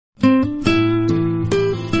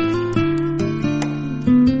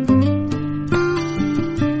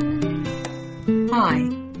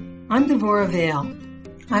I'm Devorah Vale.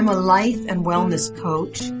 I'm a life and wellness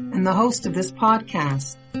coach and the host of this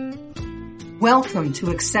podcast. Welcome to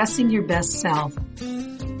Accessing Your Best Self,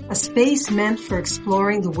 a space meant for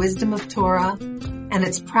exploring the wisdom of Torah and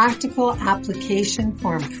its practical application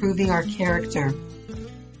for improving our character.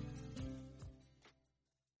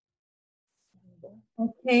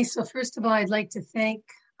 Okay, so first of all, I'd like to thank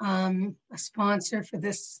a sponsor for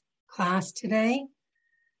this class today.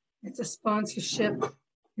 It's a sponsorship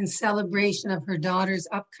in celebration of her daughter's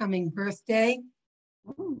upcoming birthday.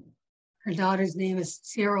 Her daughter's name is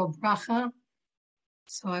Cyril Bracha.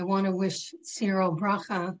 So I want to wish Cyril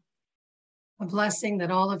Bracha a blessing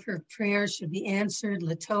that all of her prayers should be answered,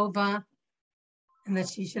 Latova, and that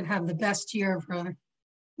she should have the best year of her,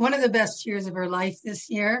 one of the best years of her life this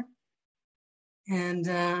year, and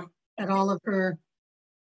that all of her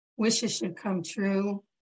wishes should come true.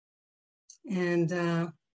 And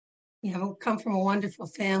we'll come from a wonderful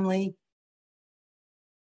family.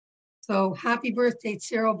 So happy birthday,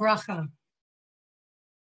 Cyril Bracha.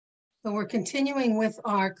 So we're continuing with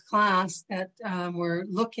our class that we're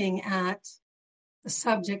looking at the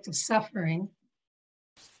subject of suffering,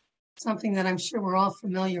 something that I'm sure we're all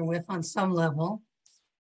familiar with on some level,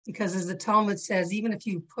 because as the Talmud says, even if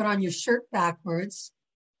you put on your shirt backwards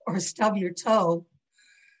or stub your toe,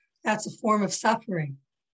 that's a form of suffering.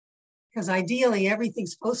 Because ideally,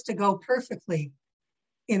 everything's supposed to go perfectly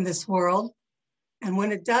in this world. And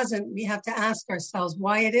when it doesn't, we have to ask ourselves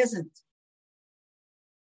why it isn't.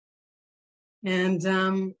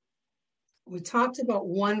 And we talked about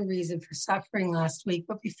one reason for suffering last week.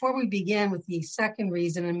 But before we begin with the second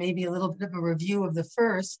reason and maybe a little bit of a review of the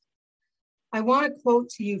first, I want to quote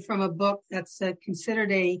to you from a book that's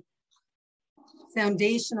considered a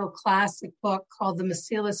foundational classic book called the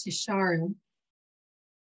Mesilas Yesharim,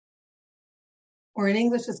 or in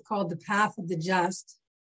English it's called The Path of the Just.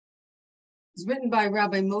 It's written by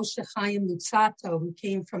Rabbi Moshe Chaim Luzzatto, who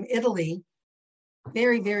came from Italy.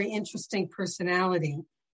 Very, very interesting personality.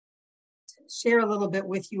 Share a little bit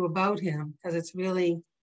with you about him because it's really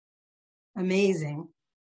amazing.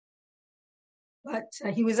 But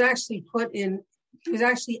he was actually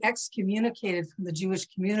excommunicated from the Jewish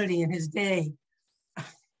community in his day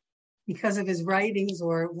because of his writings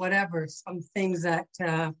or whatever, some things that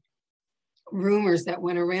rumors that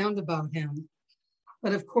went around about him.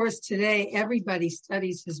 But of course, today, everybody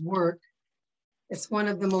studies his work. It's one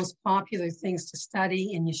of the most popular things to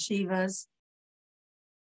study in yeshivas.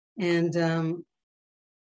 And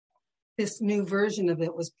this new version of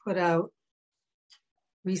it was put out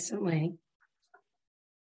recently.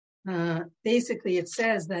 Basically, it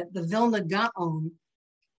says that the Vilna Gaon,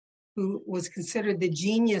 who was considered the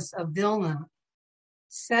genius of Vilna,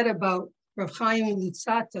 said about Rav Chaim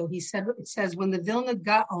Luzzatto, it says, when the Vilna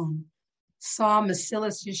Gaon saw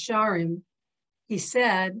Mesilas Yesharim, he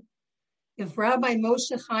said, if Rabbi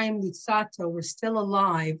Moshe Chaim Luzzatto were still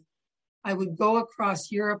alive, I would go across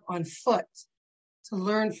Europe on foot to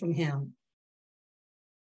learn from him.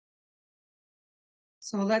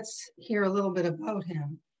 So let's hear a little bit about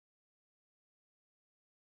him.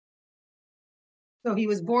 So he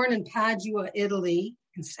was born in Padua, Italy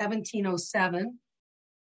in 1707.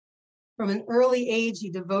 From an early age,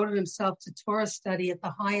 he devoted himself to Torah study at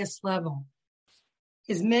the highest level.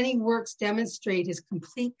 His many works demonstrate his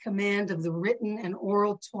complete command of the written and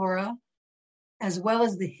oral Torah, as well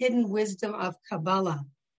as the hidden wisdom of Kabbalah.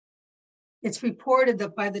 It's reported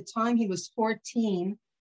that by the time he was 14,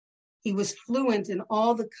 he was fluent in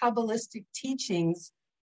all the Kabbalistic teachings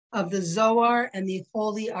of the Zohar and the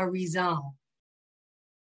Holy Arizal.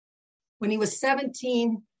 When he was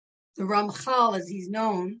 17, the Ramchal, as he's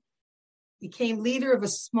known, became leader of a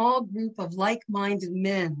small group of like-minded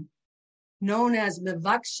men known as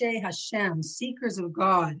Mevakshe Hashem, seekers of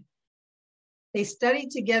God. They studied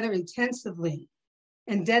together intensively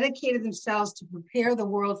and dedicated themselves to prepare the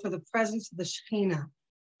world for the presence of the Shekhinah.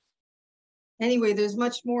 Anyway, there's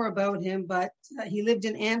much more about him, but he lived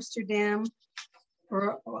in Amsterdam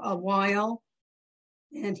for a while,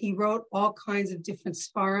 and he wrote all kinds of different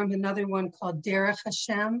Sfarim, another one called Derech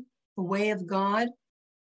Hashem, The Way of God,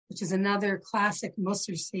 which is another classic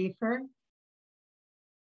Musar Sefer,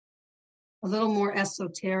 a little more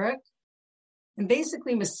esoteric. And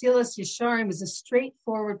basically, Mesilas Yesharim is a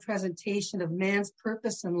straightforward presentation of man's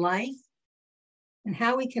purpose in life and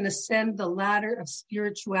how we can ascend the ladder of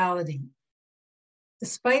spirituality.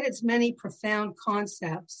 Despite its many profound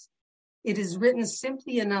concepts, it is written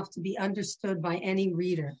simply enough to be understood by any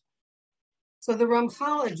reader. So the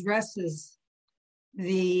Ramchal addresses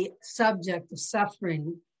the subject of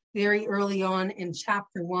suffering very early on in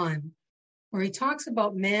chapter 1, where he talks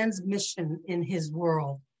about man's mission in his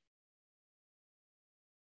world.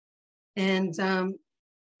 And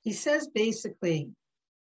he says basically,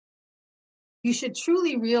 you should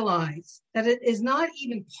truly realize that it is not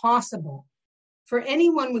even possible for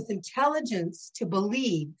anyone with intelligence to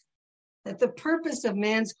believe that the purpose of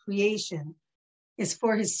man's creation is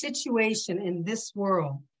for his situation in this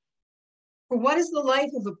world. For what is the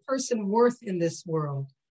life of a person worth in this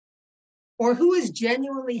world? Or who is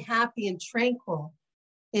genuinely happy and tranquil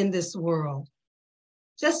in this world?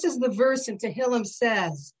 Just as the verse in Tehillim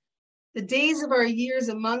says, the days of our years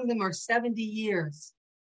among them are 70 years,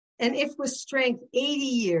 and if with strength 80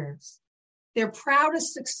 years, their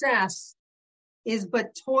proudest success is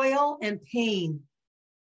but toil and pain.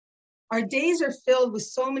 Our days are filled with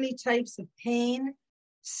so many types of pain,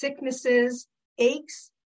 sicknesses,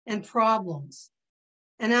 aches, and problems.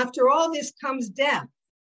 And after all this comes death.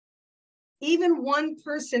 Even one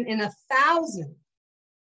person in 1,000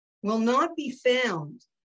 will not be found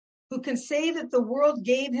who can say that the world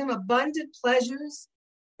gave him abundant pleasures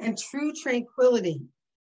and true tranquility.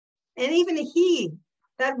 And even he,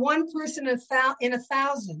 that one person in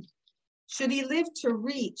 1,000, should he live to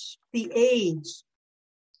reach the age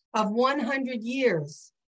of 100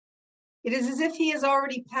 years, it is as if he has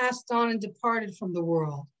already passed on and departed from the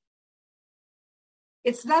world.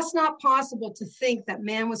 It's thus not possible to think that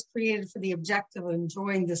man was created for the objective of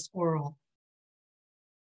enjoying this world.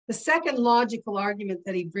 The second logical argument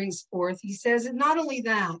that he brings forth, he says, and not only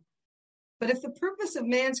that, but if the purpose of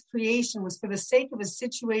man's creation was for the sake of his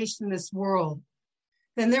situation in this world,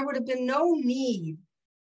 then there would have been no need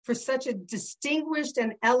for such a distinguished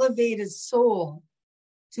and elevated soul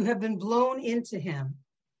to have been blown into him.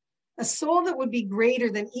 A soul that would be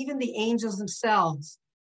greater than even the angels themselves,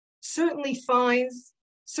 certainly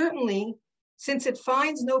since it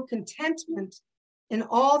finds no contentment in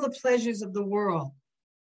all the pleasures of the world.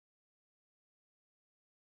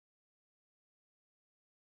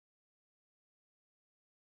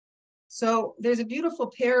 So there's a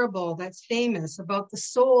beautiful parable that's famous about the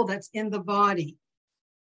soul that's in the body.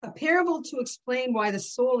 A parable to explain why the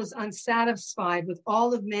soul is unsatisfied with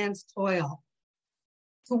all of man's toil.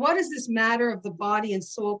 To what is this matter of the body and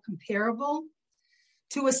soul comparable?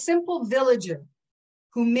 To a simple villager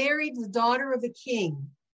who married the daughter of a king.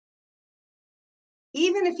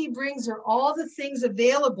 Even if he brings her all the things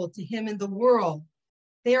available to him in the world,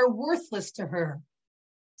 they are worthless to her,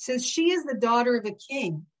 since she is the daughter of a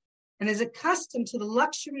king and is accustomed to the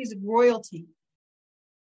luxuries of royalty.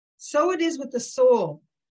 So it is with the soul.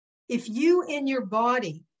 If you in your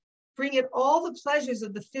body bring it all the pleasures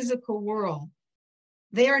of the physical world,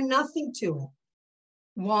 they are nothing to it.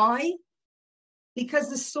 Why? Because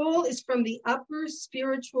the soul is from the upper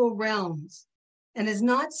spiritual realms and is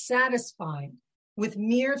not satisfied with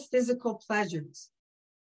mere physical pleasures.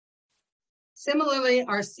 Similarly,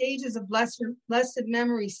 our sages of blessed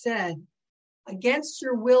memory said, against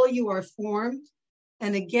your will you are formed,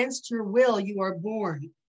 and against your will you are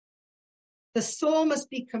born. The soul must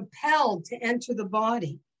be compelled to enter the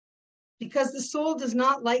body, because the soul does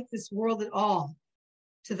not like this world at all.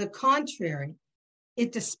 To the contrary,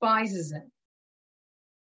 it despises it.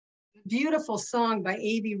 Beautiful song by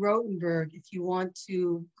A.B. Rotenberg. If you want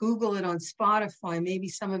to Google it on Spotify, maybe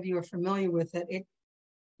some of you are familiar with it.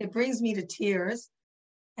 It brings me to tears.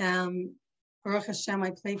 Baruch Hashem,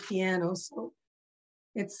 I play piano. So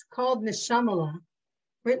it's called Neshamala,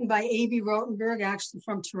 written by A.B. Rotenberg, actually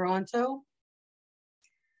from Toronto,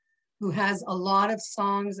 who has a lot of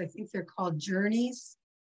songs. I think they're called Journeys.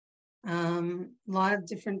 A lot of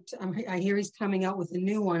different, I hear he's coming out with a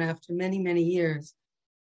new one after many, many years.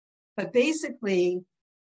 But basically,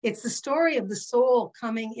 it's the story of the soul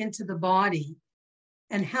coming into the body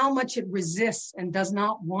and how much it resists and does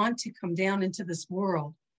not want to come down into this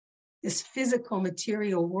world, this physical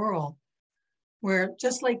material world, where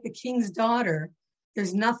just like the king's daughter,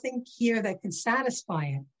 there's nothing here that can satisfy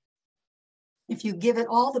it. If you give it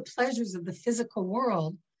all the pleasures of the physical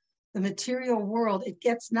world, the material world, it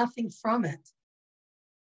gets nothing from it.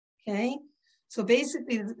 Okay? So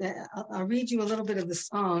basically, I'll read you a little bit of the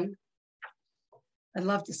song. I'd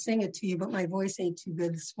love to sing it to you, but my voice ain't too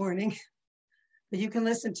good this morning. But you can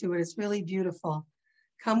listen to it. It's really beautiful.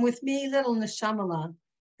 Come with me, little Neshamala,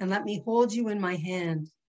 and let me hold you in my hand.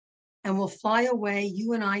 And we'll fly away,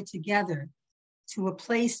 you and I together, to a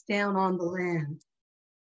place down on the land.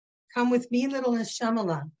 Come with me, little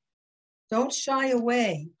Neshamala. Don't shy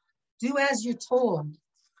away. Do as you're told.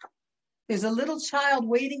 There's a little child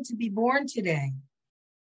waiting to be born today.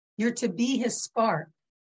 You're to be his spark,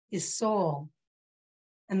 his soul.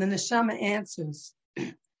 And the neshama answers,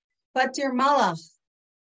 but dear Malach,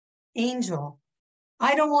 angel,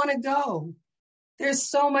 I don't want to go. There's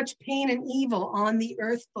so much pain and evil on the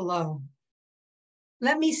earth below.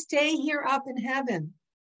 Let me stay here up in heaven,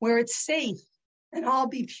 where it's safe and I'll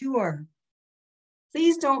be pure.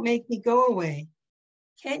 Please don't make me go away.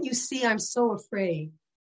 Can't you see I'm so afraid?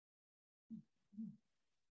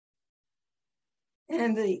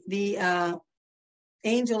 And the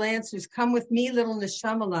angel answers, come with me, little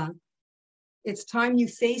Neshamala. It's time you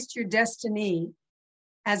faced your destiny.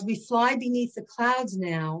 As we fly beneath the clouds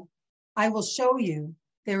now, I will show you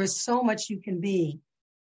there is so much you can be.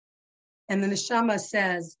 And the Neshama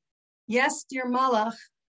says, yes, dear Malach,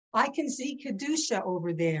 I can see Kedusha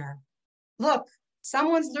over there. Look,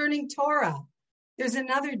 someone's learning Torah. There's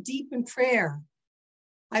another deep in prayer.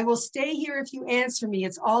 I will stay here if you answer me.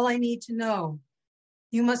 It's all I need to know.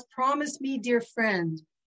 You must promise me, dear friend,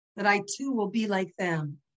 that I too will be like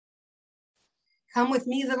them. Come with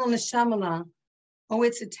me, little Neshamala. Oh,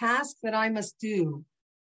 it's a task that I must do.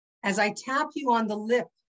 As I tap you on the lip,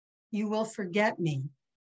 you will forget me.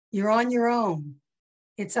 You're on your own.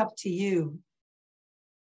 It's up to you.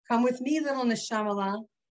 Come with me, little Neshamala.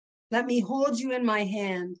 Let me hold you in my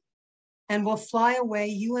hand, and we'll fly away,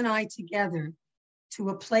 you and I together, to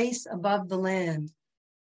a place above the land.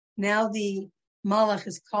 Now the Malach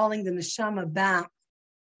is calling the Neshama back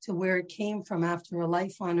to where it came from after a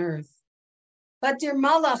life on earth. But dear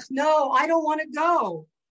Malach, no, I don't want to go.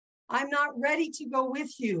 I'm not ready to go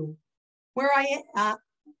with you. Where I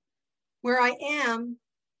am,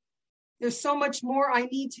 there's so much more I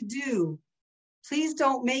need to do. Please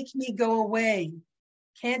don't make me go away.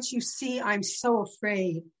 Can't you see I'm so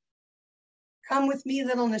afraid? Come with me,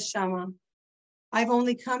 little Neshama. I've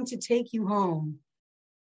only come to take you home.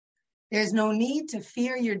 There's no need to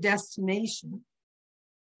fear your destination.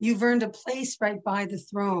 You've earned a place right by the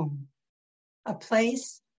throne. A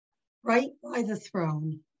place right by the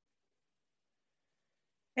throne.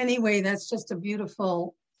 Anyway, that's just a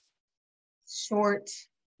beautiful, short,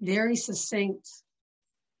 very succinct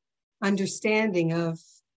understanding of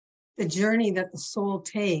the journey that the soul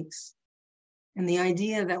takes, and the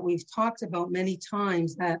idea that we've talked about many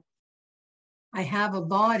times, that I have a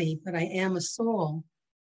body, but I am a soul,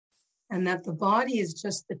 and that the body is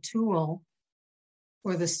just the tool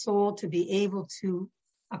for the soul to be able to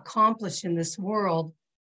accomplish in this world,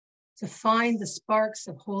 to find the sparks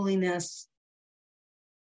of holiness,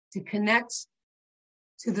 to connect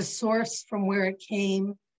to the source from where it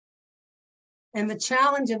came. And the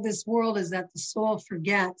challenge of this world is that the soul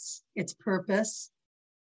forgets its purpose,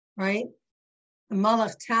 right? The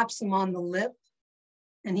Malach taps him on the lip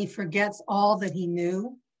and he forgets all that he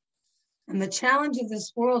knew. And the challenge of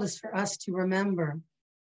this world is for us to remember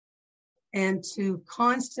and to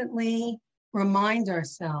constantly remind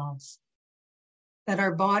ourselves that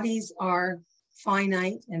our bodies are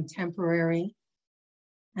finite and temporary,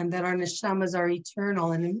 and that our neshamas are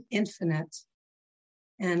eternal and infinite,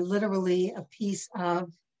 and literally a piece of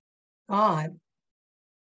God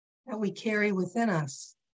that we carry within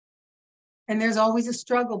us. And there's always a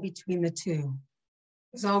struggle between the two.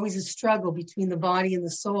 There's always a struggle between the body and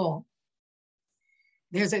the soul.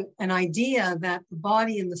 There's an idea that the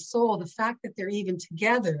body and the soul, the fact that they're even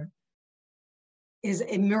together, is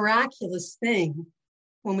a miraculous thing.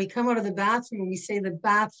 When we come out of the bathroom and we say the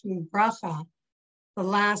bathroom bracha, the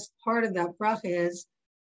last part of that bracha is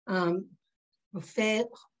Rofecho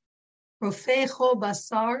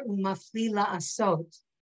basar umafli la'asot,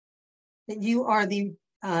 that you are the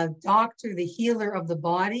doctor, the healer of the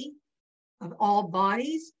body, of all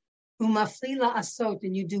bodies, umafli la'asot,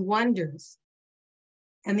 and you do wonders.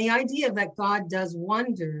 And the idea that God does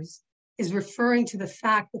wonders is referring to the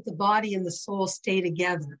fact that the body and the soul stay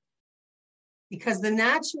together. Because the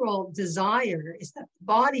natural desire is that the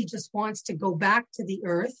body just wants to go back to the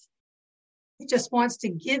earth. It just wants to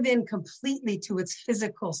give in completely to its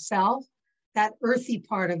physical self, that earthy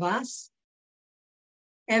part of us.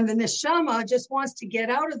 And the neshama just wants to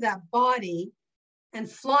get out of that body and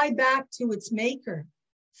fly back to its maker,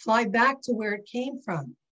 fly back to where it came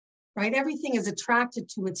from, right? Everything is attracted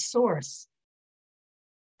to its source.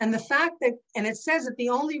 And the fact that, and it says that the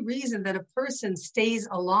only reason that a person stays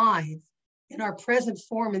alive in our present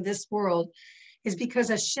form in this world is because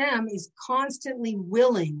Hashem is constantly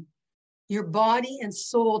willing your body and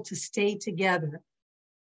soul to stay together.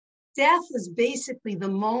 Death is basically the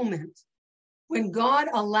moment when God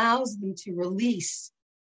allows them to release,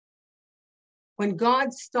 when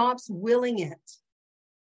God stops willing it,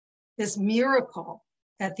 this miracle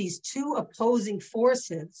that these two opposing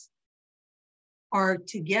forces are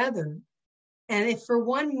together. And if for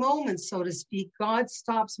one moment, so to speak, God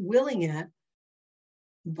stops willing it,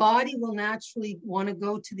 the body will naturally want to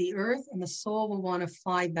go to the earth and the soul will want to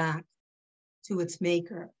fly back. to its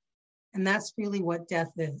maker. And that's really what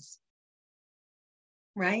death is,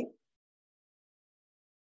 right?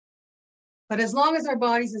 But as long as our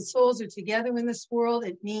bodies and souls are together in this world,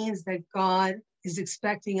 it means that God is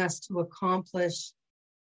expecting us to accomplish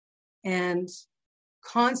and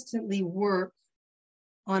constantly work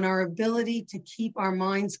on our ability to keep our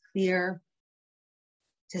minds clear,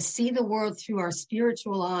 to see the world through our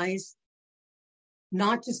spiritual eyes,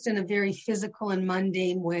 not just in a very physical and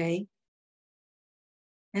mundane way,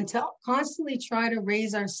 and to constantly try to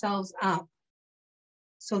raise ourselves up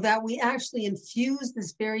so that we actually infuse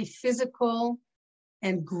this very physical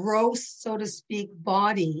and gross, so to speak,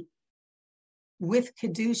 body with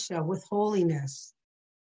Kedusha, with holiness,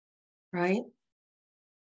 right?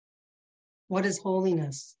 What is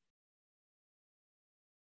holiness?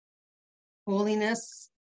 Holiness,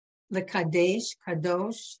 the Kadesh,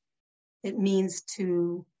 Kadosh, it means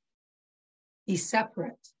to be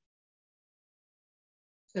separate.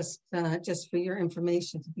 Just for your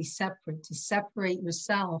information, to be separate, to separate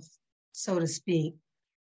yourself, so to speak,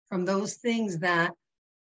 from those things that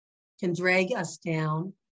can drag us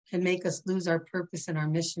down, can make us lose our purpose and our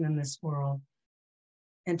mission in this world,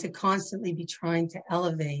 and to constantly be trying to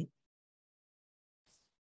elevate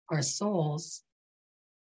our souls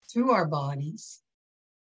through our bodies,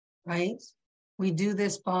 right? We do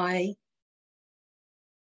this by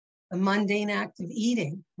the mundane act of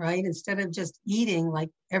eating, right? Instead of just eating like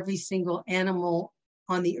every single animal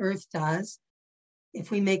on the earth does, if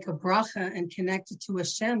we make a bracha and connect it to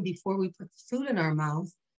Hashem before we put the food in our mouth,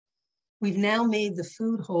 we've now made the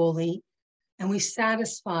food holy and we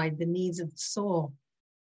satisfied the needs of the soul.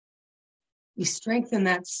 We strengthen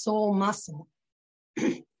that soul muscle,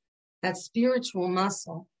 that spiritual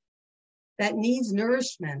muscle that needs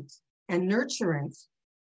nourishment and nurturance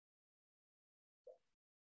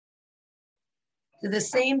to the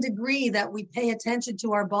same degree that we pay attention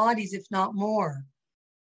to our bodies, if not more,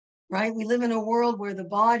 right? We live in a world where the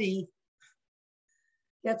body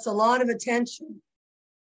gets a lot of attention.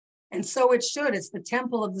 And so it should. It's the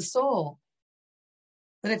temple of the soul.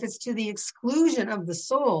 But if it's to the exclusion of the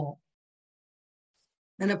soul,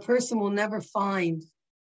 then a person will never find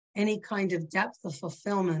any kind of depth of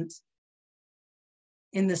fulfillment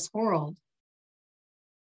in this world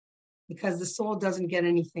because the soul doesn't get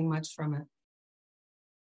anything much from it.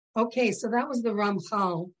 Okay, so that was the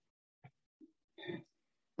Ramchal.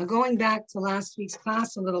 Now going back to last week's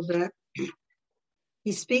class a little bit,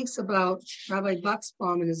 he speaks about Rabbi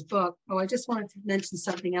Buxbaum in his book. Oh, I just wanted to mention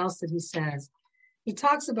something else that he says. He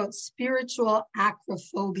talks about spiritual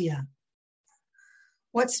acrophobia.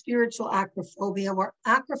 What's spiritual acrophobia? Well,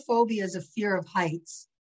 acrophobia is a fear of heights.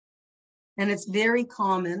 And it's very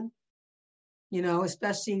common, you know,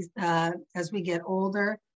 especially as we get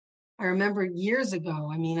older. I remember years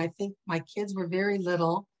ago, I think my kids were very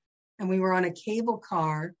little and we were on a cable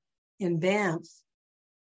car in Banff.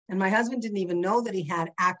 And my husband didn't even know that he had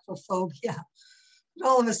acrophobia. But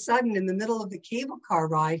all of a sudden, in the middle of the cable car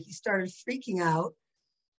ride, he started freaking out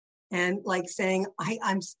and like saying, I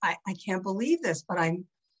can't believe this, but I'm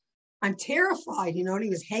terrified, you know, and he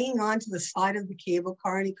was hanging on to the side of the cable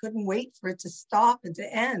car and he couldn't wait for it to stop and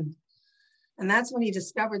to end. And that's when he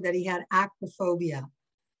discovered that he had acrophobia.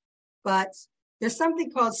 But there's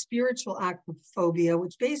something called spiritual acrophobia,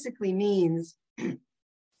 which basically means a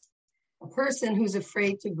person who's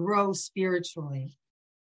afraid to grow spiritually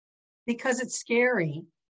because it's scary,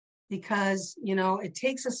 because, you know, it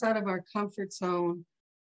takes us out of our comfort zone.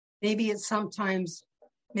 Maybe it sometimes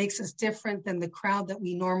makes us different than the crowd that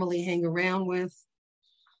we normally hang around with.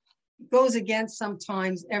 It goes against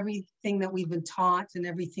sometimes everything that we've been taught and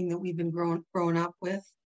everything that we've been grown up with.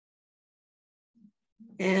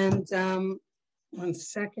 And 1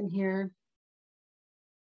 second here.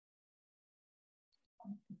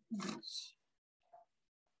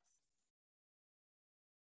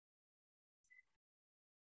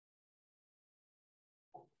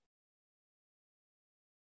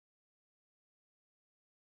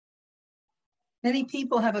 Many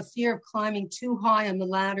people have a fear of climbing too high on the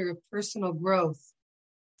ladder of personal growth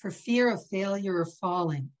for fear of failure or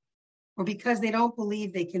falling, or because they don't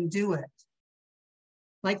believe they can do it.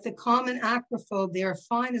 Like the common acrophobe, they are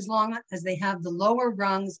fine as long as they have the lower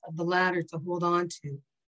rungs of the ladder to hold on to.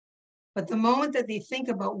 But the moment that they think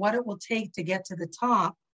about what it will take to get to the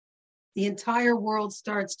top, the entire world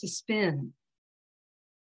starts to spin.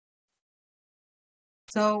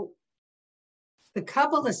 So the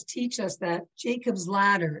Kabbalists teach us that Jacob's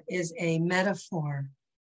ladder is a metaphor,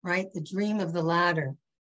 right? The dream of the ladder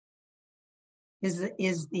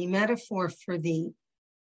is the metaphor for the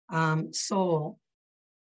soul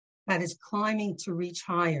that is climbing to reach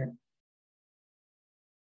higher.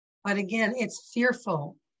 But again, it's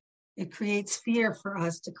fearful. It creates fear for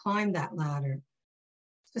us to climb that ladder.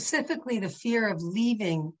 Specifically, the fear of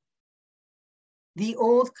leaving the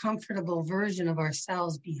old comfortable version of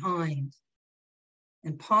ourselves behind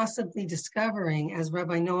and possibly discovering, as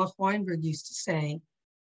Rabbi Noach Weinberg used to say,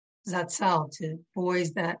 Zatzal, to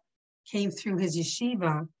boys that came through his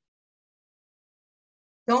yeshiva,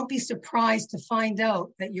 don't be surprised to find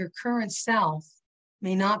out that your current self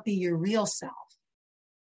may not be your real self.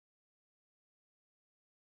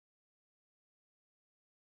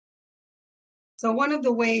 So one of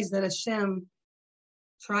the ways that Hashem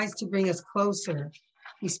tries to bring us closer,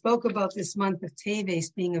 we spoke about this month of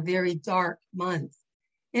Teves being a very dark month.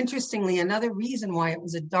 Interestingly, another reason why it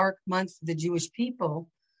was a dark month for the Jewish people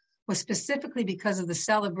was specifically because of the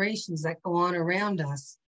celebrations that go on around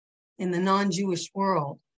us in the non-Jewish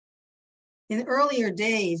world. In earlier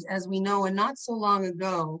days, as we know, and not so long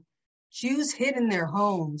ago, Jews hid in their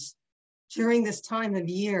homes during this time of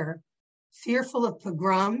year, fearful of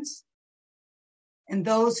pogroms and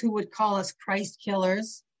those who would call us Christ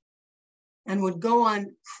killers and would go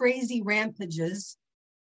on crazy rampages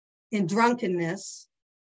in drunkenness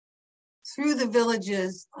through the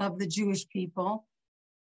villages of the Jewish people,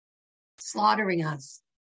 slaughtering us.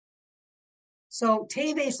 So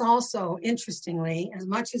Teves also, interestingly, as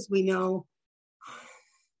much as we know,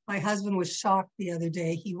 my husband was shocked the other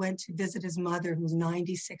day. He went to visit his mother, who's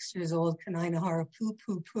 96 years old, Kanai poo,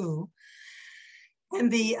 poo, poo.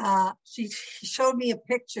 And she showed me a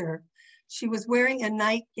picture. She was wearing a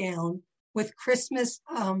nightgown with Christmas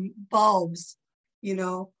bulbs,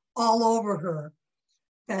 all over her,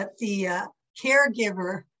 that the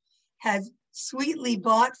caregiver had sweetly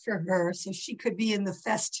bought for her so she could be in the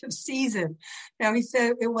festive season. Now, he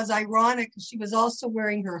said it was ironic because she was also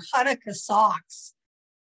wearing her Hanukkah socks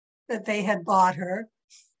that they had bought her,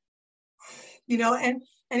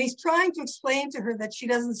 and he's trying to explain to her that she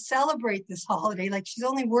doesn't celebrate this holiday. Like, she's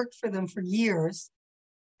only worked for them for years.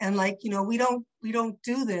 And we don't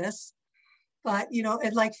do this. But,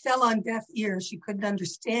 it fell on deaf ears. She couldn't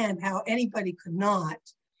understand how anybody could not.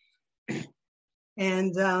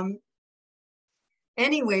 And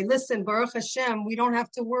anyway, listen, Baruch Hashem, we don't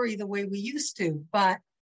have to worry the way we used to. But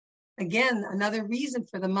again, another reason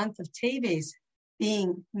for the month of Teves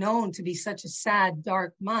being known to be such a sad,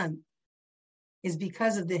 dark month is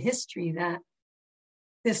because of the history that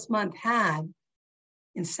this month had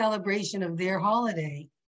in celebration of their holiday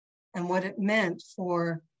and what it meant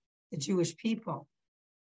for the Jewish people.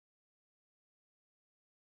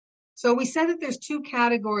 So we said that there's two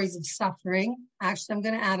categories of suffering. Actually, I'm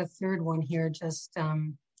going to add a third one here just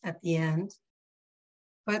at the end.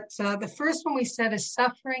 But the first one we said is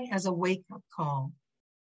suffering as a wake-up call.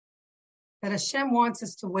 That Hashem wants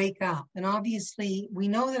us to wake up. And obviously, we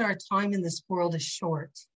know that our time in this world is short.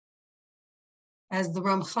 As the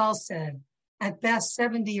Ramchal said, at best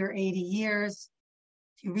 70 or 80 years.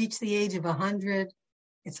 If you reach the age of 100,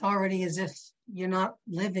 it's already as if you're not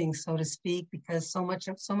living, so to speak, because so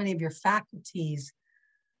many of your faculties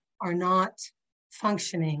are not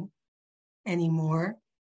functioning anymore.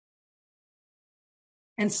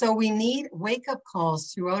 And so we need wake-up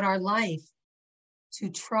calls throughout our life to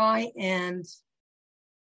try and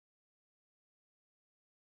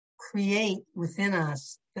create within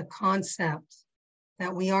us the concept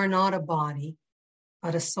that we are not a body,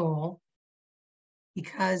 but a soul,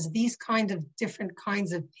 because these different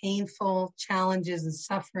kinds of painful challenges and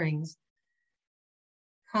sufferings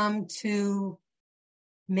come to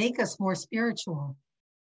make us more spiritual.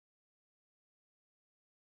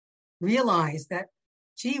 Realize that,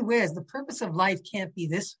 gee whiz, the purpose of life can't be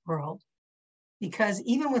this world. Because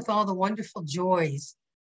even with all the wonderful joys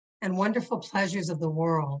and wonderful pleasures of the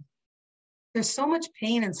world, there's so much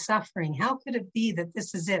pain and suffering. How could it be that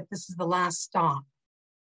this is it? This is the last stop.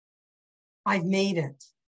 I've made it.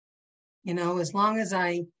 As long as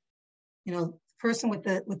the person with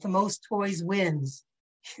the most toys wins,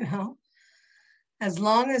 as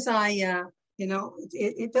long as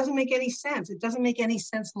it doesn't make any sense. It doesn't make any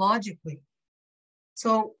sense logically.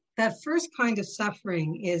 So that first kind of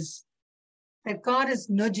suffering is that God is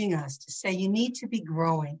nudging us to say, you need to be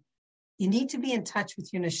growing. You need to be in touch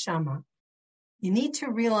with your neshama. You need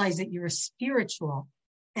to realize that you're a spiritual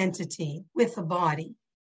entity with a body.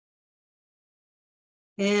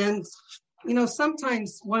 And,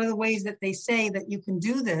 sometimes one of the ways that they say that you can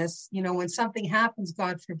do this, when something happens,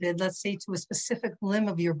 God forbid, let's say to a specific limb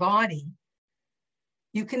of your body,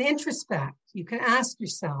 you can introspect. You can ask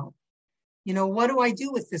yourself, what do I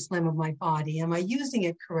do with this limb of my body? Am I using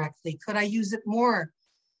it correctly? Could I use it more?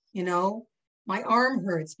 My arm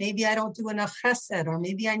hurts. Maybe I don't do enough chesed, or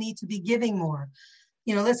maybe I need to be giving more.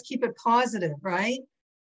 let's keep it positive, right?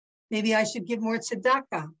 Maybe I should give more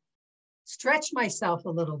tzedakah, stretch myself a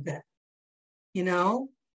little bit,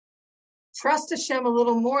 trust Hashem a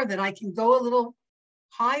little more, that I can go a little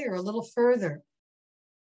higher, a little further.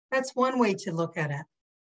 That's one way to look at it.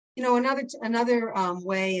 Another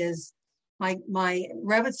way is my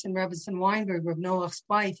Rebbetzin Weinberg, Rav Noach's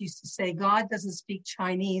wife, used to say, God doesn't speak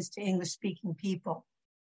Chinese to English-speaking people.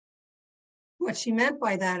 What she meant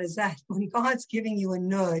by that is that when God's giving you a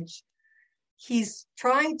nudge, he's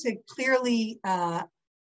trying to clearly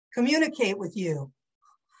communicate with you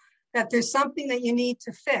that there's something that you need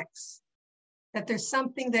to fix, that there's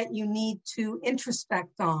something that you need to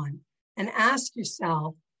introspect on and ask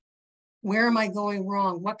yourself, where am I going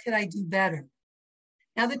wrong? What could I do better?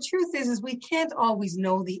 Now, the truth is we can't always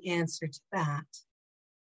know the answer to that.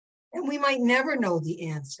 And we might never know the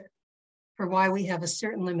answer for why we have a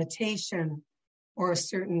certain limitation or a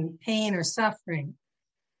certain pain or suffering.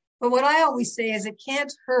 But what I always say is it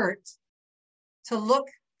can't hurt to look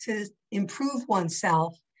to improve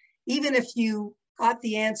oneself, even if you got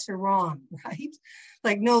the answer wrong, right?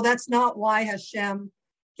 Like, no, that's not why Hashem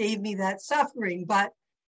gave me that suffering. But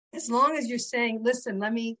as long as you're saying, listen,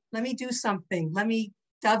 let me do something. Let me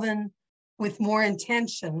daven with more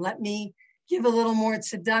intention. Let me give a little more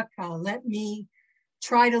tzedakah. Let me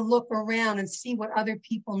try to look around and see what other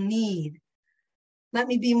people need. Let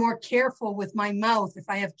me be more careful with my mouth if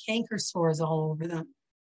I have canker sores all over them.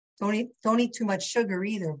 Don't eat too much sugar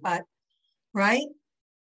either, but right?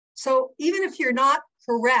 So even if you're not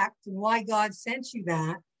correct in why God sent you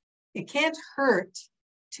that, it can't hurt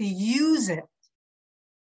to use it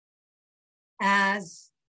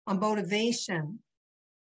as a motivation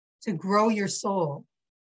to grow your soul.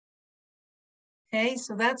 Okay,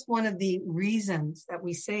 so that's one of the reasons that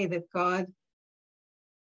we say that God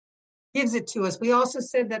gives it to us. We also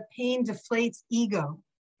said that pain deflates ego,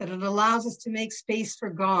 that it allows us to make space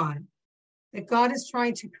for God, that God is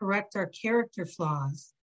trying to correct our character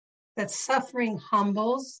flaws, that suffering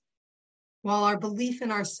humbles while our belief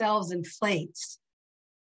in ourselves inflates.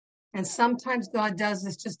 And sometimes God does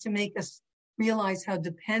this just to make us realize how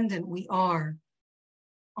dependent we are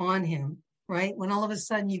on him, right? When all of a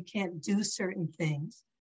sudden you can't do certain things,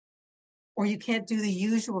 or you can't do the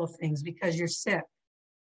usual things because you're sick.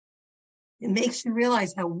 It makes you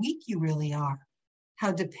realize how weak you really are,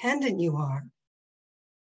 how dependent you are.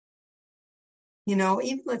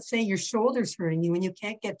 Even let's say your shoulder's hurting you and you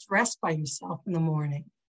can't get dressed by yourself in the morning.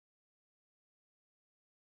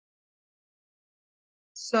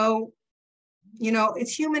 So,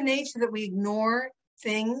 it's human nature that we ignore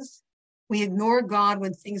things. We ignore God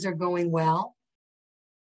when things are going well.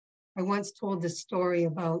 I once told this story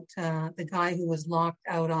about the guy who was locked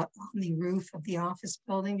out on the roof of the office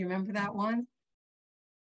building. You remember that one?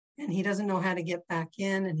 And he doesn't know how to get back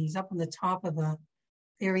in, and he's up on the top of a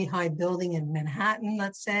very high building in Manhattan,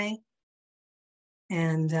 let's say.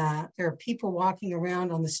 And there are people walking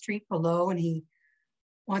around on the street below, and he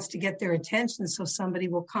wants to get their attention so somebody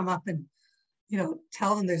will come up and,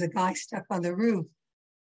 tell them there's a guy stuck on the roof.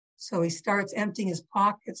 So he starts emptying his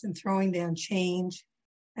pockets and throwing down change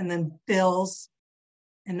and then bills.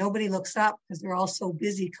 And nobody looks up because they're all so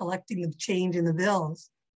busy collecting the change and the bills.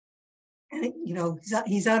 And,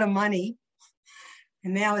 he's out of money.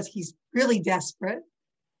 And now he's really desperate.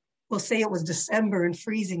 We'll say it was December and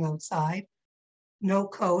freezing outside. No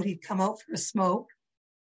coat. He'd come out for a smoke.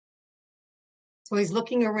 So he's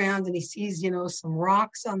looking around and he sees, some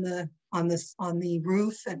rocks on the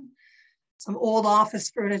roof and some old office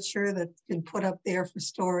furniture that's been put up there for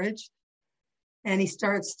storage. And he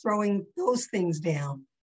starts throwing those things down.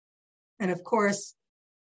 And of course,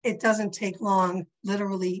 it doesn't take long,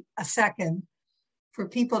 literally a second, for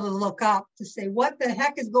people to look up to say, what the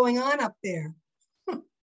heck is going on up there?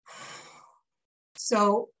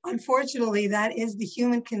 So unfortunately, that is the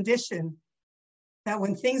human condition, that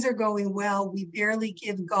when things are going well, we barely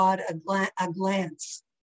give God a glance.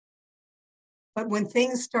 But when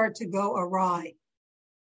things start to go awry,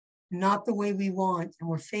 not the way we want, and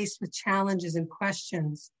we're faced with challenges and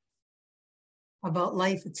questions about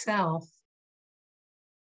life itself,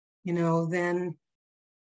 then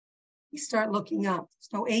we start looking up.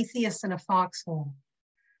 There's no atheist in a foxhole.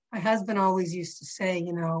 My husband always used to say,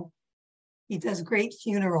 he does great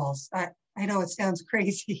funerals. I know it sounds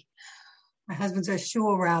crazy. My husband's a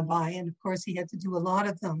shul rabbi, and of course he had to do a lot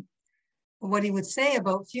of them. But what he would say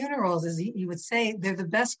about funerals is he would say they're the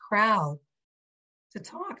best crowd to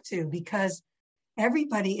talk to, because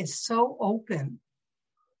everybody is so open,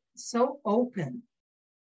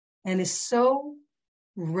 and is so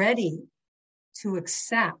ready to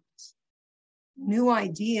accept new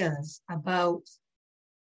ideas about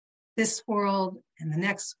this world and the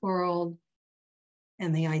next world,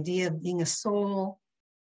 and the idea of being a soul.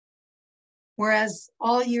 Whereas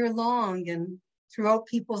all year long and throughout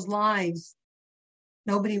people's lives,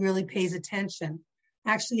 nobody really pays attention.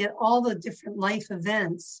 Actually, at all the different life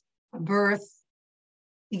events, a birth,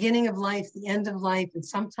 beginning of life, the end of life, and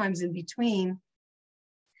sometimes in between,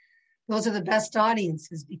 those are the best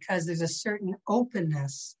audiences because there's a certain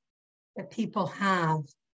openness that people have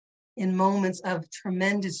in moments of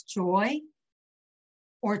tremendous joy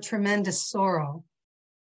or tremendous sorrow.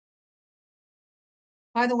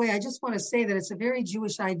 By the way, I just want to say that it's a very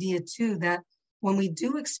Jewish idea too, that when we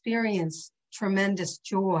do experience tremendous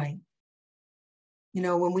joy, you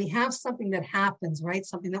know, when we have something that happens, right?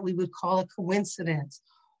 Something that we would call a coincidence,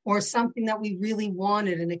 or something that we really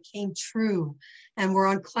wanted and it came true, and we're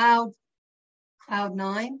on cloud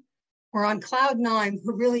nine. We're on cloud nine.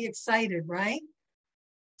 We're really excited, right?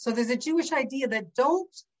 So there's a Jewish idea that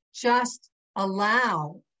don't just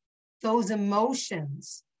allow those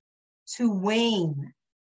emotions to wane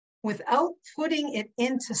without putting it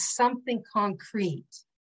into something concrete.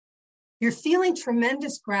 You're feeling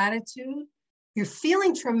tremendous gratitude. You're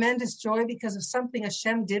feeling tremendous joy because of something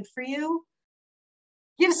Hashem did for you.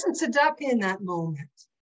 Give some tzedakah in that moment.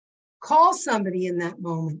 Call somebody in that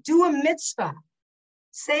moment. Do a mitzvah.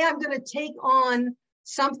 Say, I'm going to take on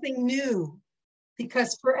something new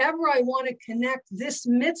because forever I want to connect this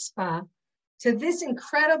mitzvah to this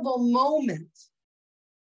incredible moment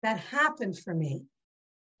that happened for me.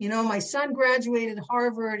 You know, my son graduated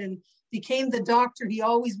Harvard and became the doctor he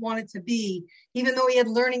always wanted to be, even though he had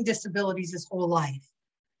learning disabilities his whole life.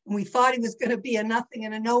 And we thought he was going to be a nothing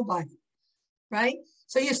and a nobody, right?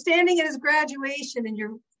 So you're standing at his graduation and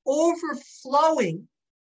you're overflowing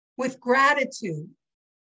with gratitude.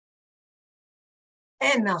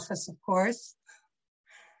 And nachas, of course.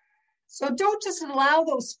 So don't just allow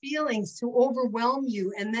those feelings to overwhelm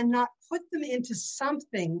you and then not put them into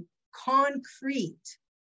something concrete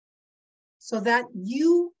so that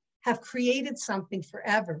you have created something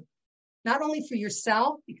forever. Not only for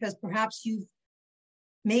yourself, because perhaps you've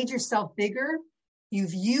made yourself bigger,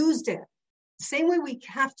 you've used it. The same way we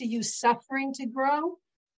have to use suffering to grow,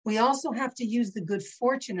 we also have to use the good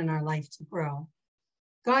fortune in our life to grow.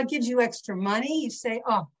 God gives you extra money, you say,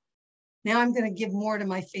 oh, now I'm going to give more to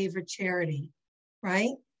my favorite charity,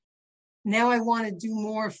 right? Now I want to do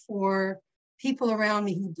more for people around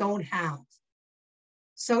me who don't have.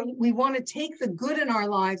 So we want to take the good in our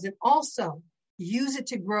lives and also use it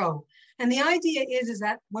to grow. And the idea is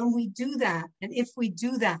that when we do that, and if we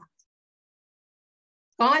do that,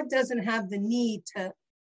 God doesn't have the need to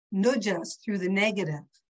nudge us through the negative,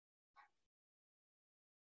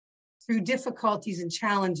 through difficulties and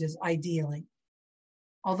challenges, ideally.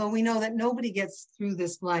 Although we know that nobody gets through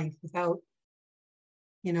this life without,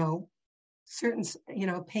 certain,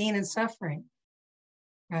 pain and suffering,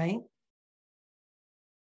 right?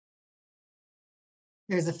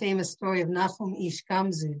 There's a famous story of Nachum Ish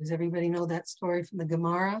Gamzu. Does everybody know that story from the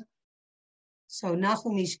Gemara? So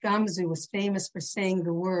Nachum Ish Gamzu was famous for saying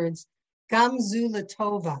the words, Gamzu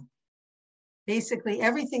Latova. Basically,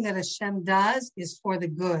 everything that Hashem does is for the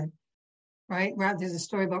good, right? There's a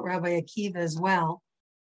story about Rabbi Akiva as well.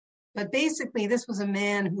 But basically, this was a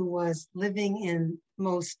man who was living in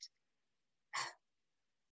most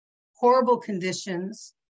horrible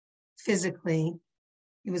conditions physically.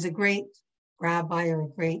 He was a great rabbi or a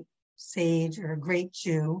great sage or a great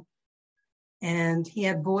Jew. And he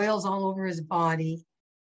had boils all over his body.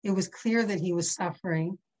 It was clear that he was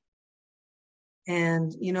suffering.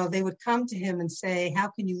 And, they would come to him and say, how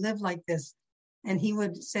can you live like this? And he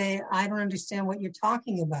would say, I don't understand what you're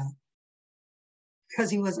talking about. Because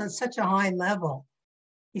he was on such a high level.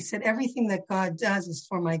 He said, everything that God does is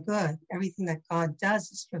for my good. Everything that God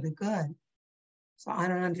does is for the good. So I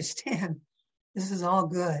don't understand. This is all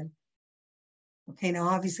good. Okay, now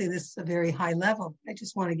obviously this is a very high level. I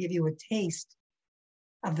just want to give you a taste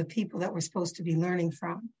of the people that we're supposed to be learning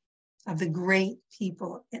from, of the great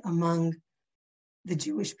people among the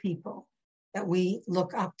Jewish people that we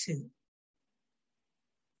look up to.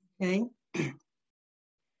 Okay?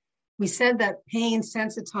 We said that pain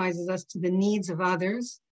sensitizes us to the needs of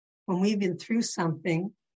others. When we've been through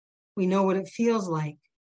something, we know what it feels like,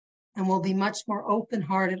 and we'll be much more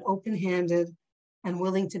open-hearted, open-handed, and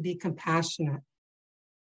willing to be compassionate.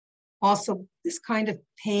 Also, this kind of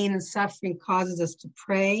pain and suffering causes us to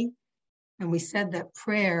pray, and we said that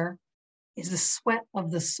prayer is the sweat of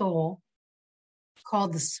the soul,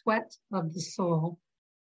 called the sweat of the soul.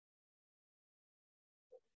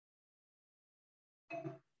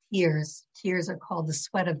 Tears are called the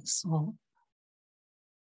sweat of the soul.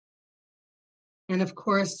 And of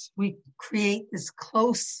course, we create this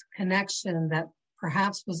close connection that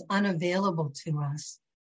perhaps was unavailable to us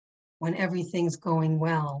when everything's going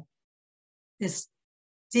well. This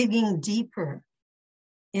digging deeper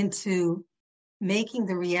into making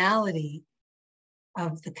the reality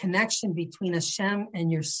of the connection between Hashem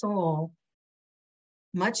and your soul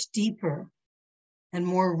much deeper and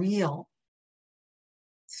more real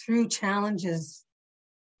through challenges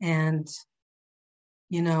and,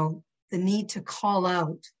 the need to call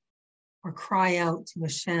out or cry out to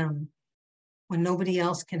Hashem when nobody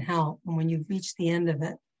else can help and when you've reached the end of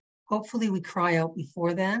it. Hopefully we cry out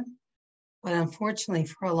before then, but unfortunately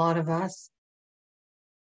for a lot of us,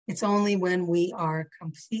 it's only when we've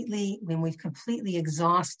completely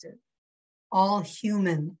exhausted all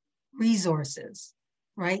human resources,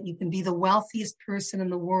 right? You can be the wealthiest person in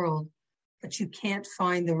the world, but you can't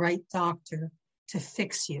find the right doctor to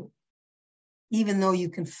fix you. Even though you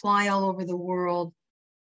can fly all over the world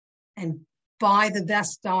and buy the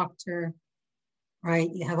best doctor, right?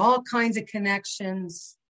 You have all kinds of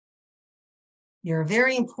connections. You're a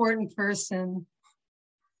very important person.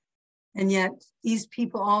 And yet these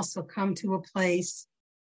people also come to a place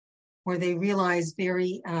where they realize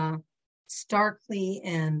very starkly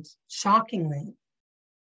and shockingly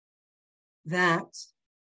that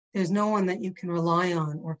there's no one that you can rely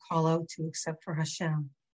on or call out to except for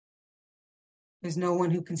Hashem. There's no one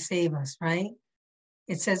who can save us, right?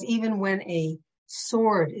 It says even when a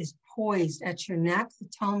sword is poised at your neck, the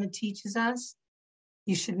Talmud teaches us,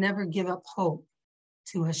 you should never give up hope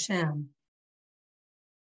to Hashem.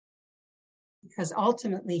 Because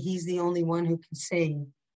ultimately, he's the only one who can save.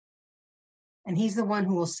 And he's the one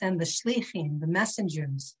who will send the shlichim, the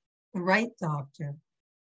messengers, the right doctor,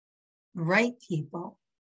 the right people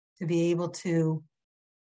to be able to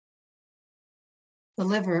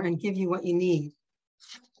deliver and give you what you need.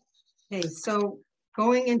 Okay, so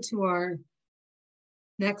going into our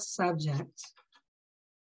next subject,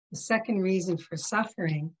 the second reason for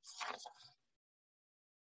suffering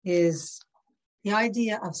is the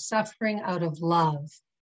idea of suffering out of love.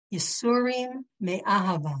 Yisurim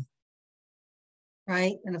me'ahava,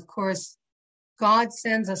 right? And of course, God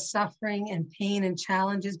sends us suffering and pain and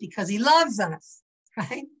challenges because he loves us,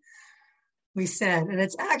 right? We said, and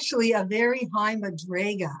it's actually a very high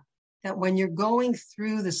madrega that when you're going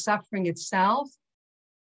through the suffering itself,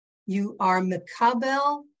 you are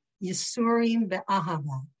mekabel yisurim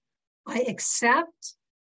be'ahava. I accept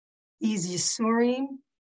these yisurim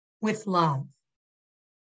with love.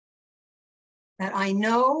 That I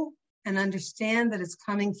know and understand that it's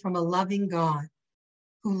coming from a loving God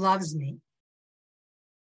who loves me.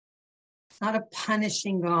 Not a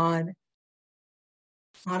punishing God.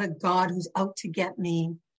 Not a God who's out to get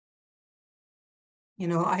me.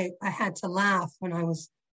 I had to laugh when I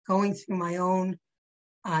was going through my own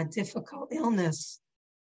difficult illness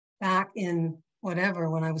back in when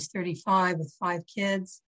I was 35 with 5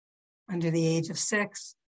 kids under the age of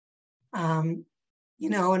 6. And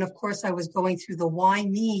of course I was going through the why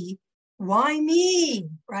me,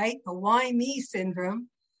 right? The why me syndrome.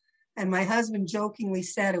 And my husband jokingly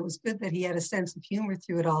said it was good that he had a sense of humor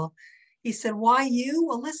through it all. He said, why you?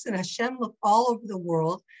 Well, listen, Hashem looked all over the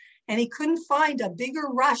world and he couldn't find a bigger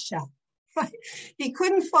Russia. Right? He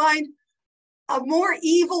couldn't find a more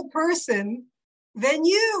evil person than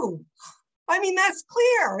you. I mean, that's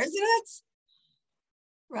clear, isn't it?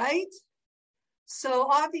 Right? So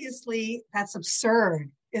obviously that's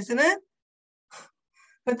absurd, isn't it?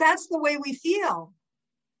 But that's the way we feel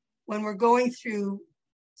when we're going through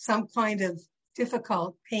some kind of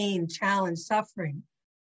difficult pain, challenge, suffering.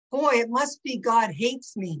 Boy, it must be God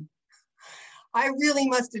hates me. I really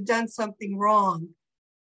must have done something wrong.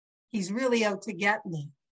 He's really out to get me.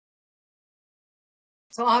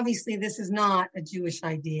 So obviously this is not a Jewish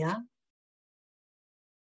idea.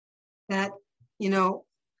 That,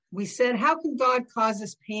 we said, how can God cause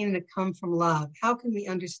us pain and it come from love? How can we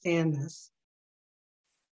understand this?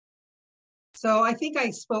 So I think I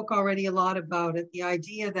spoke already a lot about it, the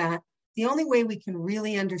idea that the only way we can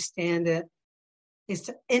really understand it is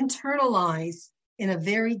to internalize in a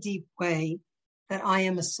very deep way that I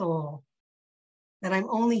am a soul, that I'm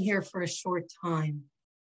only here for a short time,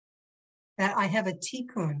 that I have a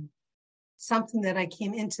tikkun, something that I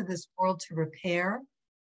came into this world to repair,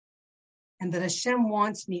 and that Hashem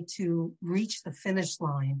wants me to reach the finish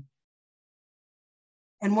line.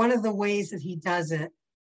 And one of the ways that he does it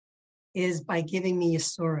is by giving me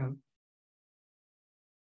Yisurim.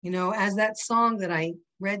 As that song that I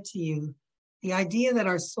read to you, the idea that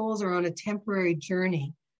our souls are on a temporary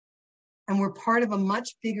journey and we're part of a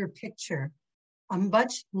much bigger picture, a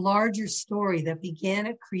much larger story that began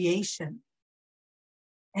at creation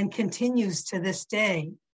and continues to this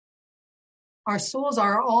day. Our souls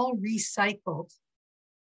are all recycled.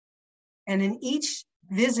 And in each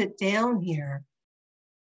visit down here,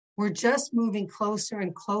 we're just moving closer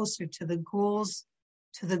and closer to the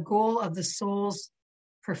goal of the soul's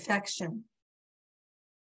perfection,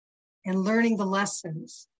 and learning the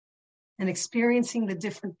lessons and experiencing the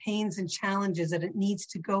different pains and challenges that it needs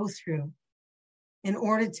to go through in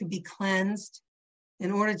order to be cleansed,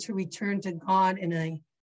 in order to return to God in a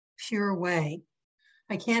pure way.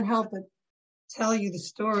 I can't help but tell you the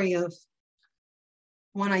story of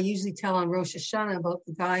one I usually tell on Rosh Hashanah about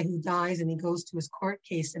the guy who dies and he goes to his court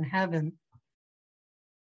case in heaven.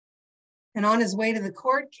 And on his way to the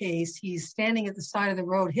court case, he's standing at the side of the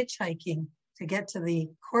road hitchhiking to get to the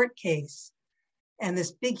court case. And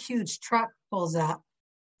this big, huge truck pulls up.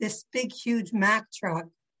 This big, huge Mack truck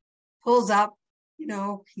pulls up. You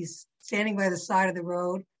know, he's standing by the side of the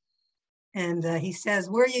road. And he says,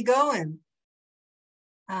 "Where are you going?"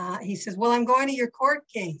 He says, "Well, I'm going to your court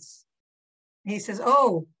case." And he says,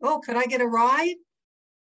 oh, could I get a ride?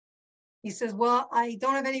 He says, "Well, I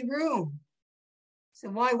don't have any room." He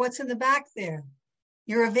said, "Why? What's in the back there?"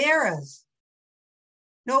 "Your Averas."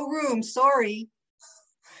 "No room, sorry."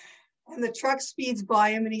 And the truck speeds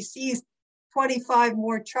by him and he sees 25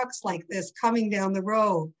 more trucks like this coming down the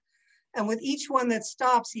road. And with each one that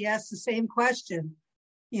stops, he asks the same question.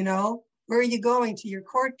 You know, "Where are you going? To your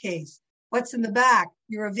court case." "What's in the back?"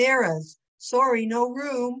 "Your Averas." "Sorry, no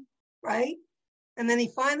room," right? And then he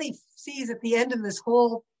finally sees at the end of this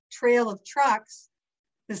whole trail of trucks,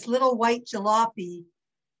 this little white jalopy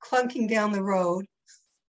clunking down the road.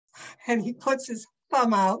 And he puts his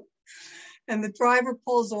thumb out and the driver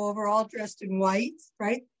pulls over all dressed in white,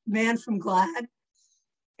 right? Man from Glad.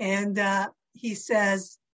 And he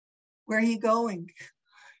says, "Where are you going?"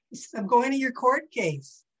 He says, "I'm going to your court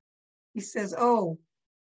case." He says, "Oh."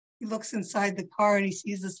 He looks inside the car and he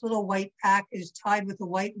sees this little white package tied with a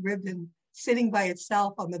white ribbon sitting by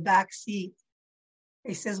itself on the back seat.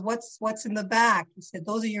 He says, what's in the back?" He said,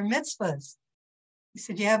 "Those are your mitzvahs." He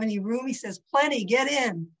said, "You have any room?" He says, "Plenty, get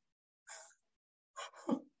in."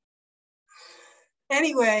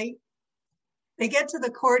 Anyway, they get to the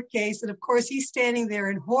court case, and of course he's standing there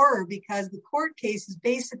in horror because the court case is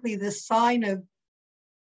basically this sign of,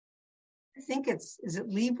 I think is it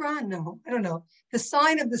Libra? No, I don't know. The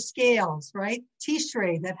sign of the scales, right?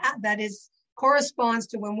 Tishrei, that corresponds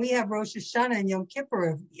to when we have Rosh Hashanah and Yom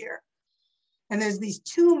Kippur every year. And there's these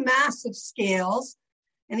two massive scales,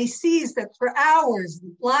 and he sees that for hours,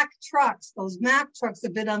 the black trucks, those Mack trucks,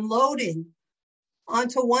 have been unloading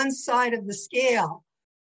onto one side of the scale.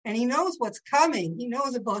 And he knows what's coming. He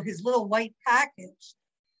knows about his little white package.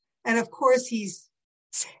 And of course, he's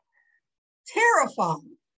terrified.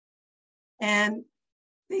 And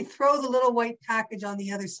they throw the little white package on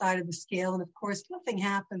the other side of the scale. And of course, nothing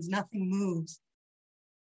happens, nothing moves.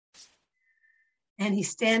 And he's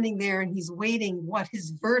standing there and he's waiting what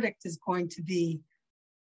his verdict is going to be.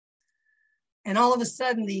 And all of a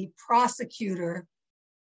sudden, the prosecutor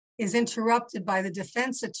is interrupted by the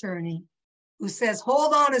defense attorney who says,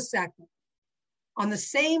 "Hold on a second. On the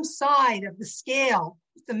same side of the scale,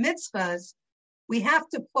 the mitzvahs, we have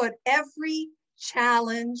to put every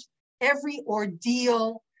challenge, every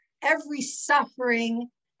ordeal, every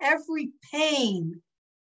suffering, every pain,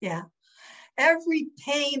 every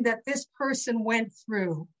pain that this person went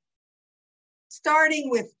through.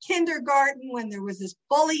 Starting with kindergarten when there was this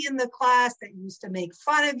bully in the class that used to make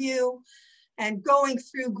fun of you, and going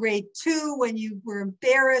through grade 2 when you were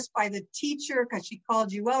embarrassed by the teacher because she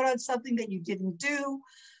called you out on something that you didn't do,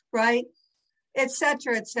 right? Et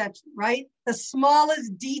cetera, right? The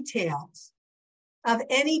smallest details of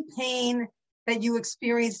any pain that you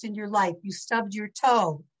experienced in your life. You stubbed your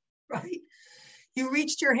toe, right? You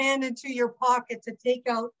reached your hand into your pocket to take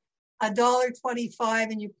out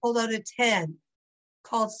 $1.25 and you pulled out a 10,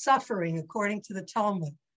 called suffering according to the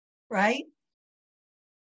Talmud, right?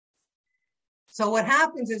 So what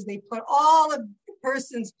happens is they put all of the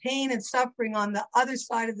person's pain and suffering on the other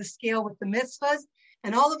side of the scale with the mitzvahs,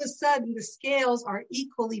 and all of a sudden the scales are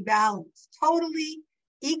equally balanced, totally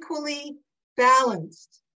equally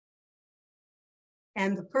balanced.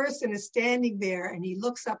 And the person is standing there and he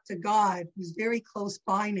looks up to God, who's very close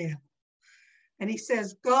by now. And he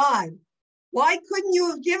says, "God, why couldn't you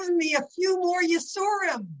have given me a few more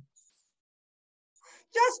Yisurim?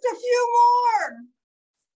 Just a few more."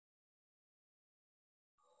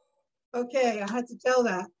 Okay, I had to tell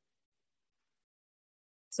that.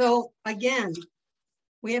 So again,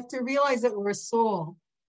 we have to realize that we're a soul.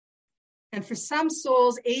 And for some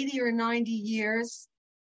souls, 80 or 90 years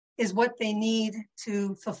is what they need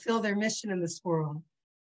to fulfill their mission in this world.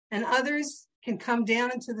 And others can come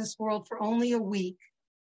down into this world for only a week,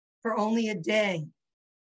 for only a day,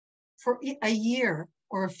 for a year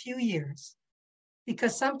or a few years,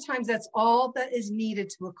 because sometimes that's all that is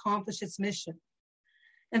needed to accomplish its mission.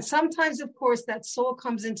 And sometimes, of course, that soul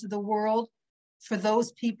comes into the world for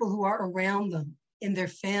those people who are around them, in their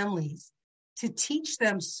families, to teach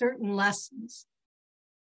them certain lessons,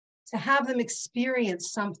 to have them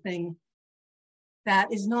experience something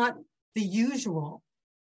that is not the usual,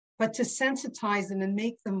 but to sensitize them and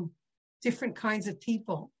make them different kinds of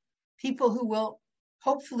people who will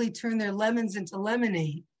hopefully turn their lemons into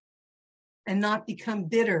lemonade and not become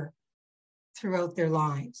bitter throughout their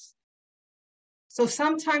lives. So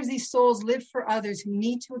sometimes these souls live for others who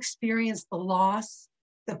need to experience the loss,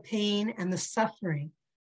 the pain, and the suffering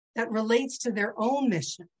that relates to their own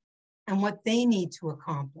mission and what they need to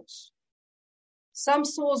accomplish. Some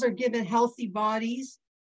souls are given healthy bodies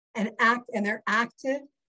and they're active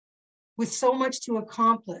with so much to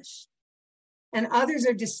accomplish. And others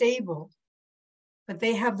are disabled, but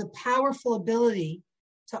they have the powerful ability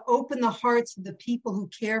to open the hearts of the people who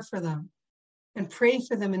care for them and pray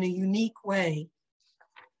for them in a unique way.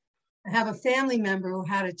 I have a family member who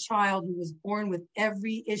had a child who was born with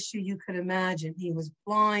every issue you could imagine. He was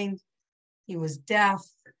blind, he was deaf,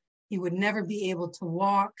 he would never be able to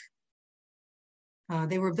walk.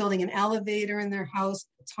 They were building an elevator in their house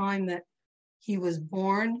at the time that he was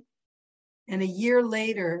born. And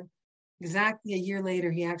exactly a year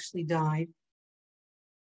later, he actually died.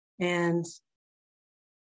 And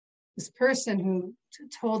this person who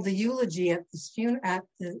told the eulogy at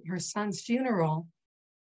her son's funeral,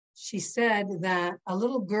 she said that a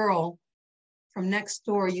little girl from next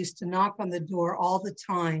door used to knock on the door all the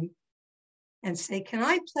time and say, "Can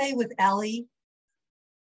I play with Ellie?"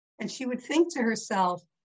 And she would think to herself,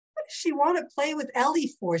 what does she want to play with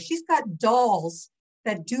Ellie for? She's got dolls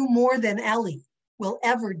that do more than Ellie will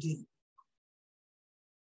ever do.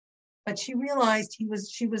 But she realized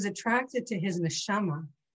she was attracted to his neshama.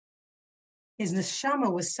 His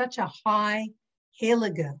neshama was such a high,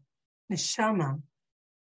 heilige neshama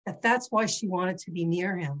that's why she wanted to be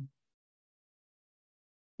near him.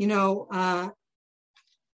 You know,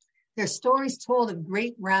 there's stories told of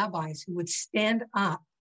great rabbis who would stand up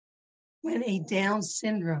when a Down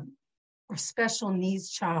syndrome or special needs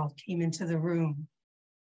child came into the room.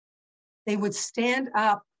 They would stand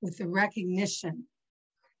up with the recognition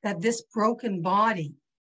that this broken body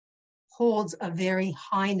holds a very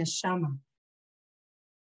high neshama,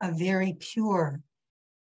 a very pure,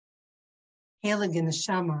 heilige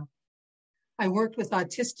neshama. I worked with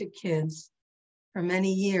autistic kids for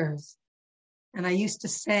many years, and I used to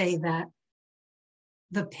say that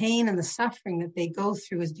the pain and the suffering that they go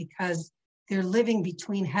through is because they're living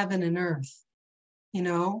between heaven and earth. You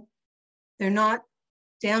know, they're not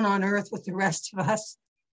down on earth with the rest of us,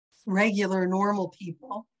 regular, normal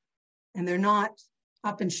people, and they're not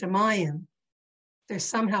up in Shemayim. They're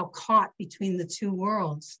somehow caught between the two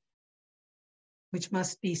worlds, which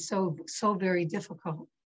must be so very difficult.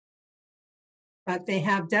 But they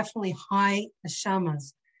have definitely high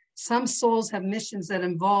neshamas. Some souls have missions that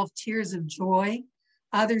involve tears of joy,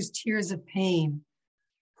 others tears of pain.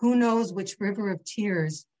 Who knows which river of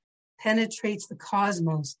tears penetrates the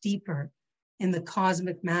cosmos deeper in the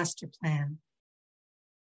cosmic master plan?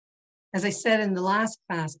 As I said in the last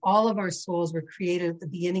class, all of our souls were created at the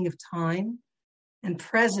beginning of time and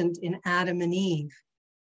present in Adam and Eve.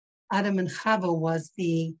 Adam and Chava was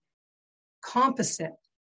the composite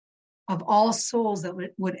of all souls that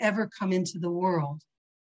would ever come into the world.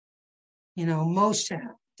 You know, Moshe,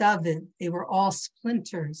 David, they were all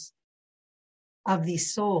splinters of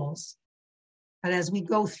these souls. But as we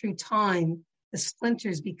go through time, the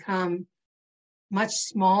splinters become much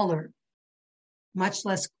smaller, much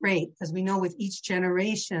less great. As we know, with each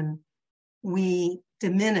generation, we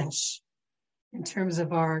diminish in terms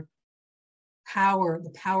of our power,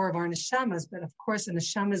 the power of our neshamas. But of course, a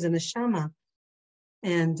neshama is a neshama.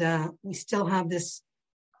 And we still have this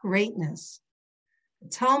greatness. The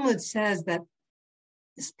Talmud says that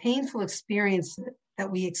this painful experience that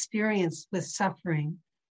we experience with suffering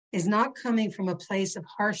is not coming from a place of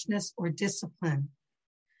harshness or discipline.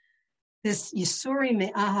 This Yisuri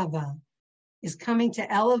Me'ahava is coming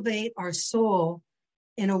to elevate our soul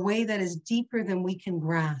in a way that is deeper than we can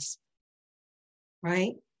grasp,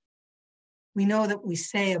 right? We know that we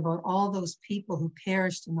say about all those people who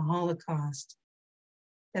perished in the Holocaust,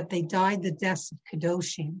 that they died the deaths of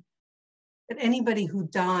Kedoshim, that anybody who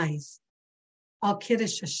dies, Al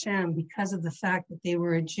Kiddush Hashem, because of the fact that they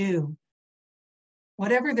were a Jew,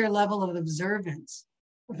 whatever their level of observance,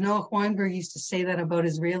 Noach Weinberg used to say that about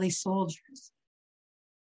Israeli soldiers,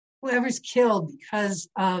 Whoever's killed because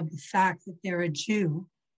of the fact that they're a Jew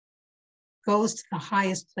goes to the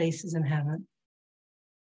highest places in heaven.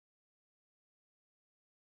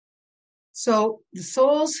 So the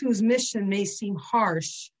souls whose mission may seem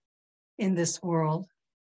harsh in this world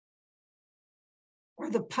are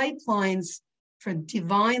the pipelines for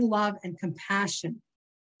divine love and compassion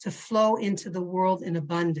to flow into the world in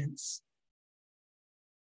abundance.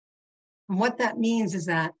 And what that means is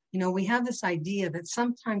that, we have this idea that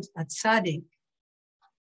sometimes a tzaddik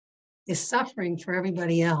is suffering for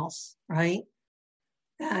everybody else, right?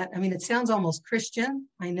 It sounds almost Christian.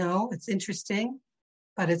 I know, it's interesting,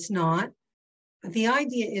 but it's not. But the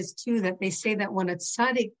idea is too that they say that when a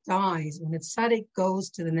tzaddik dies, when a tzaddik goes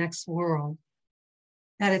to the next world,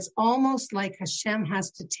 that it's almost like Hashem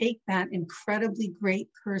has to take that incredibly great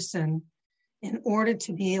person in order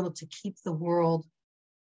to be able to keep the world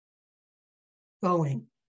going.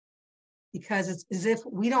 Because it's as if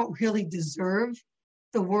we don't really deserve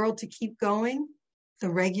the world to keep going, the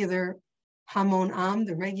regular Hamon Am,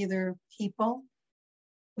 the regular people,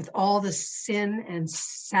 with all the sin and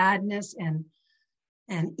sadness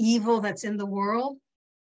and evil that's in the world,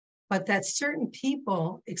 but that certain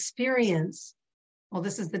people experience, well,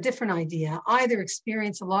 this is the different idea, either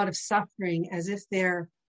experience a lot of suffering as if they're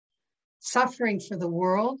suffering for the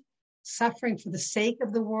world, suffering for the sake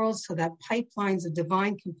of the world, so that pipelines of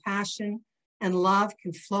divine compassion and love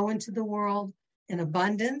can flow into the world in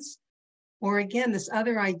abundance. Or again, this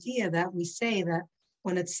other idea that we say that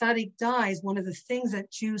when a tzaddik dies, one of the things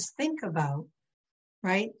that Jews think about,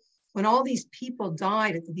 right? When all these people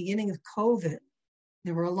died at the beginning of COVID,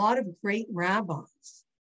 there were a lot of great rabbis,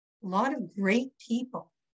 a lot of great people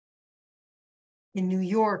in New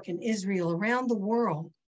York and Israel, around the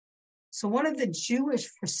world. So one of the Jewish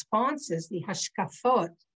responses, the hashkafot,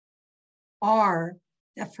 are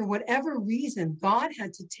that for whatever reason, God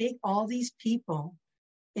had to take all these people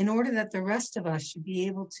in order that the rest of us should be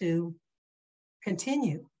able to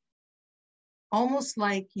continue. Almost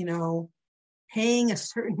like, paying a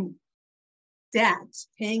certain debt,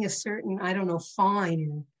 paying a certain, fine,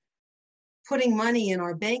 and putting money in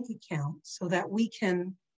our bank account so that we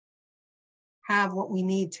can have what we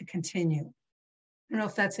need to continue. I don't know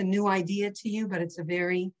if that's a new idea to you, but it's a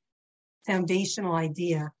very foundational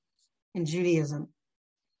idea in Judaism.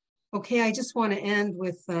 Okay, I just want to end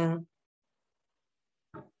with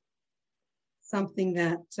something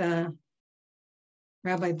that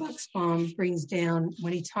Rabbi Buxbaum brings down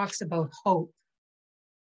when he talks about hope.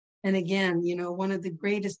 And again, one of the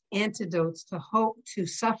greatest antidotes to hope, to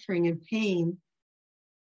suffering and pain,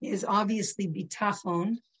 is obviously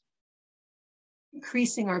bitachon,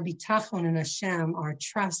 increasing our bitachon in Hashem, our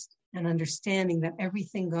trust and understanding that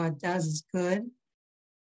everything God does is good.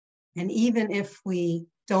 And even if we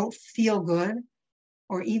don't feel good,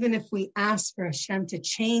 or even if we ask for Hashem to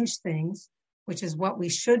change things, which is what we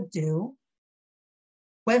should do,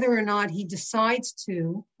 whether or not he decides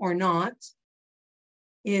to or not,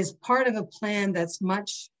 is part of a plan that's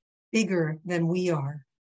much bigger than we are.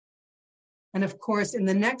 And of course, in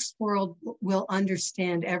the next world, we'll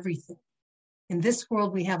understand everything. In this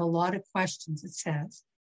world, we have a lot of questions, it says.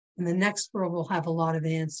 In the next world, we'll have a lot of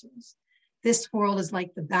answers. This world is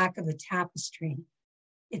like the back of a tapestry.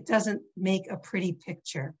 It doesn't make a pretty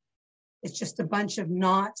picture. It's just a bunch of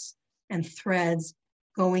knots and threads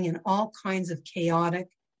going in all kinds of chaotic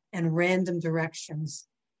and random directions.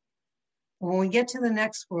 When we get to the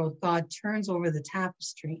next world, God turns over the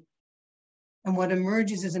tapestry, and what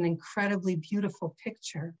emerges is an incredibly beautiful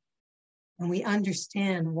picture. And we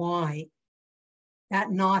understand why that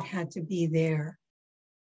knot had to be there.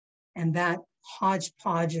 And that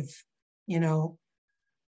hodgepodge of,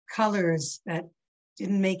 colors that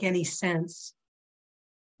didn't make any sense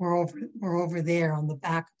were over there on the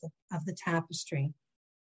back of the tapestry.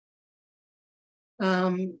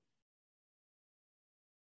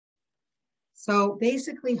 So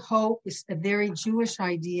basically, hope is a very Jewish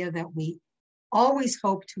idea that we always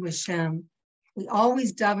hope to Hashem. We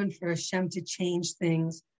always daven for Hashem to change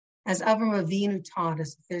things. As Avraham Avinu taught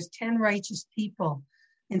us, if there's 10 righteous people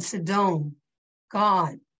in Sodom,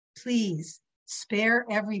 God, please spare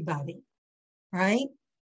everybody, right?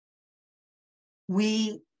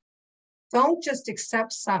 We don't just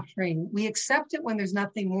accept suffering. We accept it when there's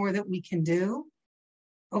nothing more that we can do.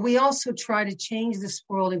 But we also try to change this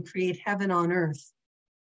world and create heaven on earth.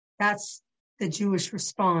 That's the Jewish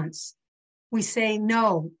response. We say,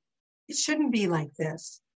 no, it shouldn't be like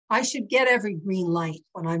this. I should get every green light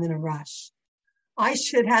when I'm in a rush. I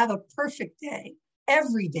should have a perfect day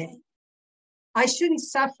every day. I shouldn't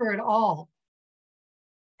suffer at all.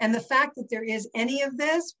 And the fact that there is any of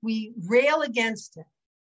this, we rail against it.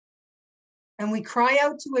 And we cry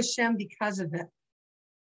out to Hashem because of it.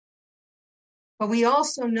 But we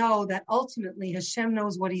also know that ultimately Hashem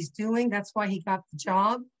knows what he's doing. That's why he got the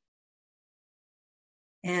job.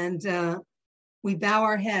 And we bow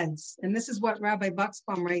our heads. And this is what Rabbi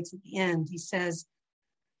Buxbaum writes at the end. He says,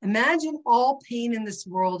 imagine all pain in this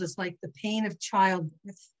world is like the pain of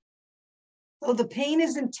childbirth. Though the pain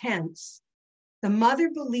is intense, the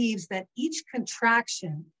mother believes that each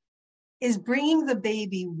contraction is bringing the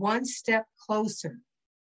baby one step closer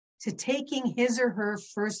to taking his or her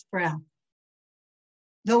first breath.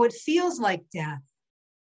 Though it feels like death,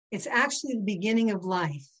 it's actually the beginning of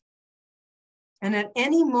life. And at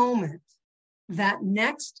any moment, that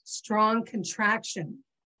next strong contraction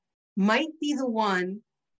might be the one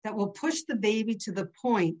that will push the baby to the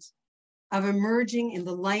point of emerging in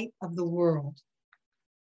the light of the world.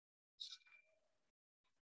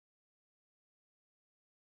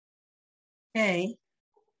 Okay,